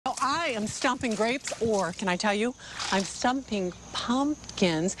am stomping grapes, or can I tell you, I'm stomping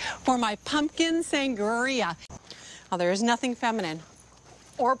pumpkins for my pumpkin sangria. Now, there is nothing feminine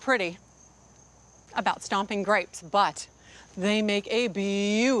or pretty about stomping grapes, but they make a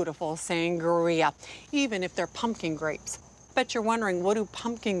beautiful sangria, even if they're pumpkin grapes. Bet you're wondering, what do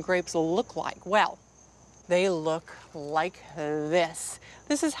pumpkin grapes look like? Well, they look like this.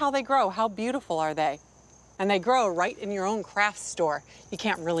 This is how they grow. How beautiful are they? And they grow right in your own craft store. You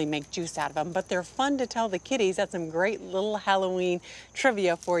can't really make juice out of them, but they're fun to tell the kiddies. That's some great little Halloween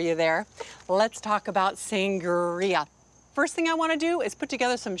trivia for you there. Let's talk about sangria. First thing I want to do is put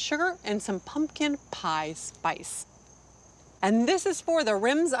together some sugar and some pumpkin pie spice. And this is for the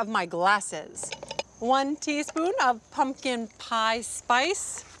rims of my glasses. 1 teaspoon of pumpkin pie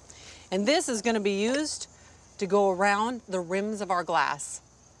spice. And this is going to be used to go around the rims of our glass.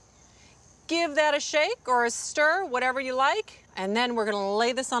 Give that a shake or a stir, whatever you like, and then we're gonna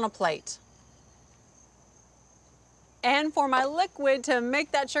lay this on a plate. And for my liquid to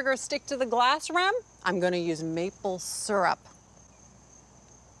make that sugar stick to the glass rim, I'm gonna use maple syrup.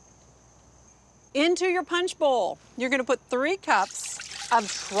 Into your punch bowl, you're gonna put 3 cups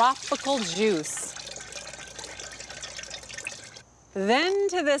of tropical juice. Then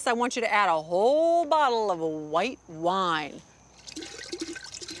to this, I want you to add a whole bottle of white wine.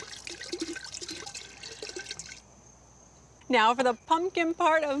 Now for the pumpkin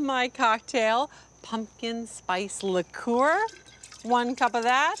part of my cocktail, pumpkin spice liqueur, 1 cup of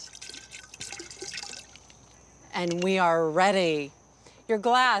that. And we are ready. Your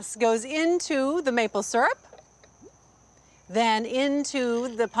glass goes into the maple syrup, then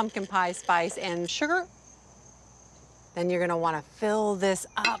into the pumpkin pie spice and sugar. Then you're gonna wanna fill this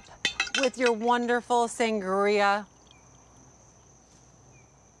up with your wonderful sangria.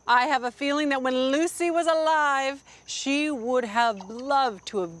 I have a feeling that when Lucy was alive, she would have loved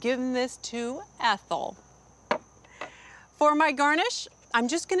to have given this to Ethel. For my garnish, I'm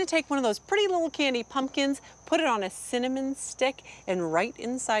just gonna take one of those pretty little candy pumpkins, put it on a cinnamon stick, and right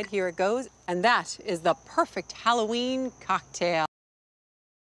inside here it goes, and that is the perfect Halloween cocktail.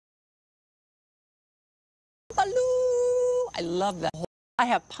 I love that. I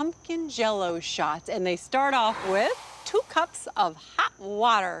have pumpkin jello shots, and they start off with 2 cups of hot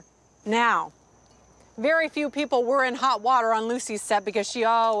water. Now, very few people were in hot water on Lucy's set because she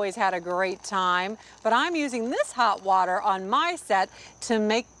always had a great time, but I'm using this hot water on my set to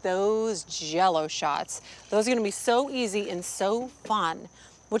make those jello shots. Those are gonna be so easy and so fun.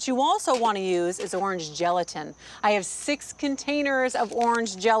 What you also wanna use is orange gelatin. I have 6 containers of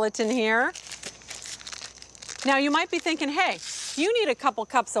orange gelatin here. Now you might be thinking, hey, you need a couple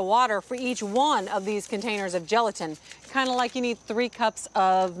cups of water for each one of these containers of gelatin, kind of like you need 3 cups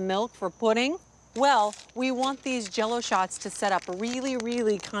of milk for pudding. Well, we want these jello shots to set up really,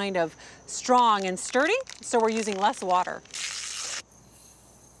 really kind of strong and sturdy, so we're using less water.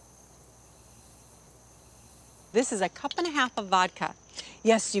 This is a 1.5 cups of vodka.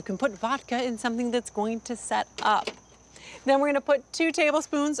 Yes, you can put vodka in something that's going to set up. Then we're gonna put 2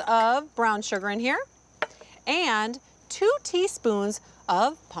 tablespoons of brown sugar in here, and 2 teaspoons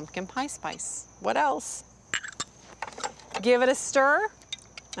of pumpkin pie spice. What else? Give it a stir,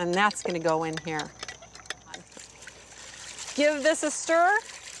 and that's gonna go in here. Give this a stir.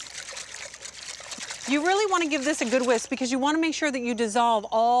 You really wanna give this a good whisk because you wanna make sure that you dissolve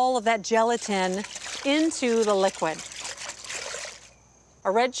all of that gelatin into the liquid.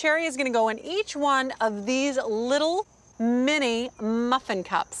 A red cherry is gonna go in each one of these little mini muffin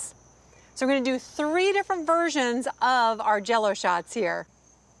cups. So we're gonna do 3 different versions of our jello shots here.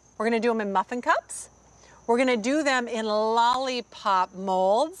 We're gonna do them in muffin cups. We're gonna do them in lollipop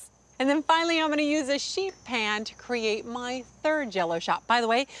molds. And then finally, I'm gonna use a sheet pan to create my 3rd jello shot. By the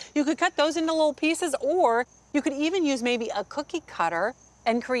way, you could cut those into little pieces, or you could even use maybe a cookie cutter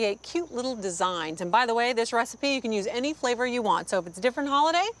and create cute little designs. And by the way, this recipe, you can use any flavor you want. So if it's a different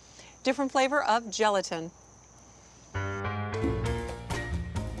holiday, different flavor of gelatin.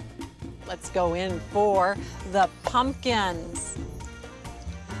 Let's go in for the pumpkins.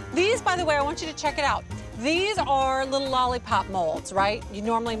 These, by the way, I want you to check it out. These are little lollipop molds, right? You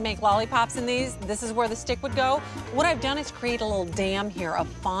normally make lollipops in these. This is where the stick would go. What I've done is create a little dam here of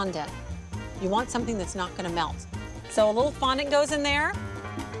fondant. You want something that's not gonna melt. So a little fondant goes in there.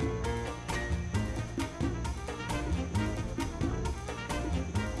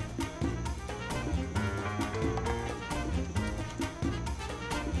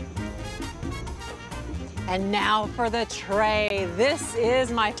 And now for the tray. This is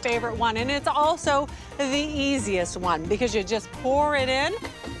my favorite one, and it's also the easiest one because you just pour it in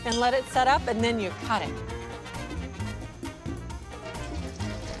and let it set up, and then you cut it.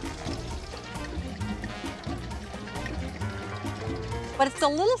 but it's a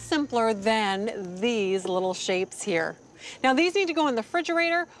little simpler than these little shapes here. Now these need to go in the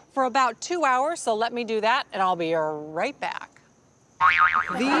refrigerator for about 2 hours, so let me do that and I'll be right back.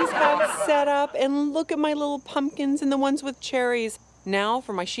 These have set up, and look at my little pumpkins and the ones with cherries. Now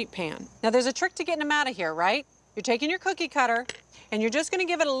for my sheet pan. Now there's a trick to getting them out of here, right? You're taking your cookie cutter and you're just gonna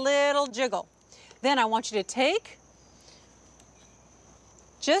give it a little jiggle. Then I want you to take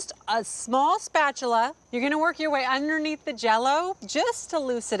just a small spatula. You're gonna work your way underneath the Jell-O just to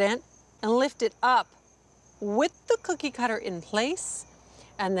loosen it and lift it up with the cookie cutter in place,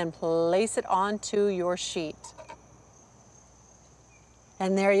 and then place it onto your sheet.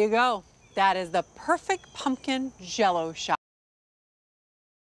 And there you go. That is the perfect pumpkin Jell-O shot.